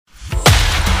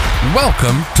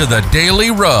Welcome to the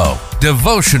Daily Row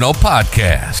Devotional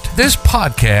Podcast. This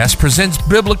podcast presents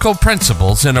biblical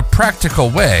principles in a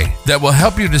practical way that will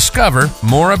help you discover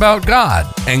more about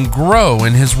God and grow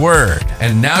in His Word.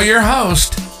 And now your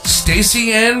host,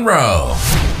 Stacey Ann Rowe.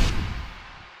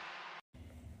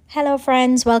 Hello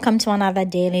friends, welcome to another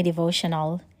daily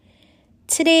devotional.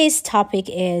 Today's topic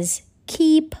is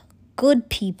keep good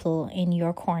people in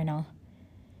your corner.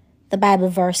 The Bible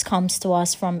verse comes to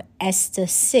us from Esther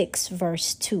 6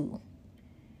 verse 2.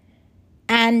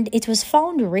 And it was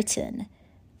found written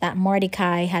that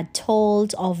Mordecai had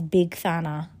told of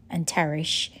Bigthana and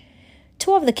Teresh,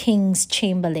 two of the king's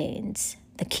chamberlains,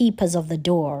 the keepers of the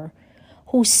door,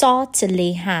 who sought to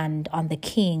lay hand on the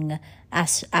king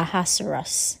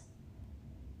Ahasuerus.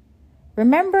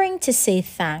 Remembering to say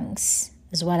thanks,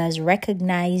 as well as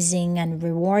recognizing and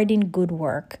rewarding good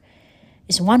work,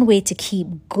 is one way to keep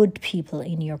good people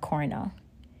in your corner.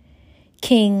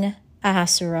 King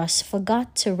Ahasuerus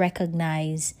forgot to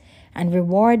recognize and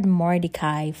reward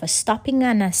Mordecai for stopping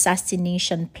an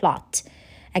assassination plot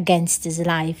against his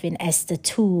life in Esther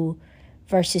 2,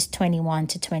 verses 21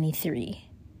 to 23.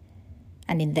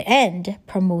 And in the end,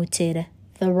 promoted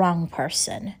the wrong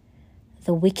person,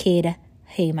 the wicked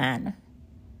Haman.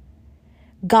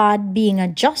 God, being a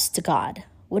just God,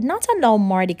 would not allow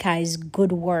Mordecai's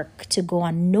good work to go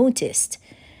unnoticed.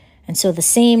 And so the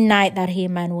same night that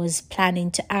Haman was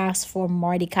planning to ask for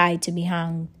Mordecai to be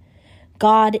hanged,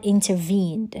 God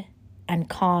intervened and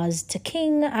caused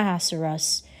King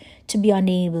Ahasuerus to be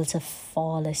unable to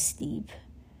fall asleep.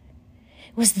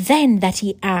 It was then that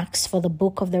he asked for the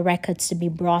book of the records to be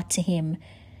brought to him,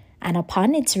 and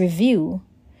upon its review,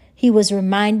 he was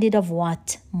reminded of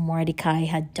what Mordecai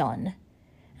had done,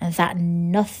 and that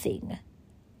nothing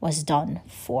was done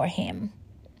for him.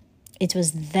 It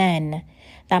was then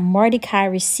that Mordecai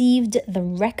received the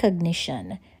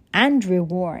recognition and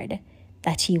reward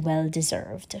that he well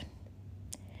deserved.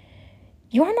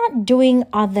 You are not doing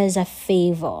others a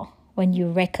favor when you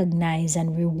recognize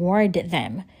and reward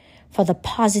them for the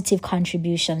positive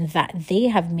contribution that they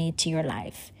have made to your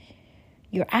life.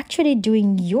 You're actually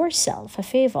doing yourself a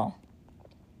favor.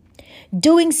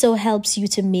 Doing so helps you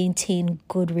to maintain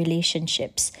good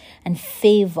relationships and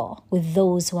favor with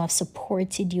those who have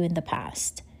supported you in the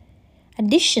past.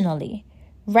 Additionally,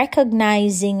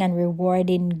 recognizing and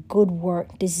rewarding good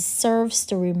work serves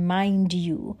to remind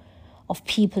you of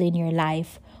people in your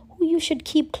life who you should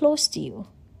keep close to you.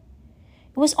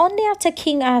 It was only after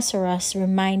King Ahasuerus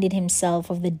reminded himself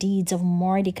of the deeds of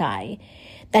Mordecai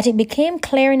that it became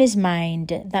clear in his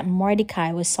mind that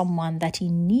Mordecai was someone that he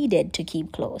needed to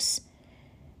keep close.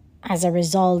 As a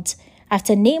result,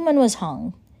 after Naaman was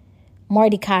hung,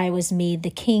 Mordecai was made the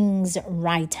king's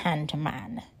right-hand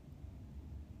man.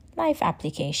 Life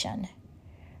application.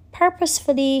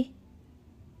 Purposely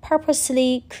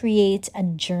create a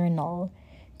journal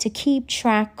to keep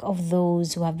track of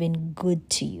those who have been good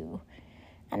to you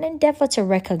and endeavor to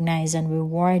recognize and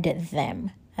reward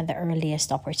them at the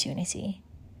earliest opportunity.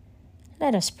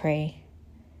 Let us pray.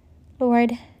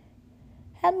 Lord,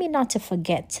 help me not to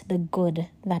forget the good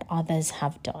that others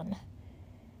have done.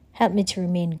 Help me to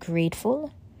remain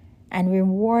grateful and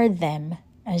reward them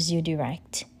as you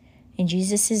direct. In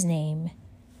Jesus' name,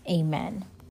 amen.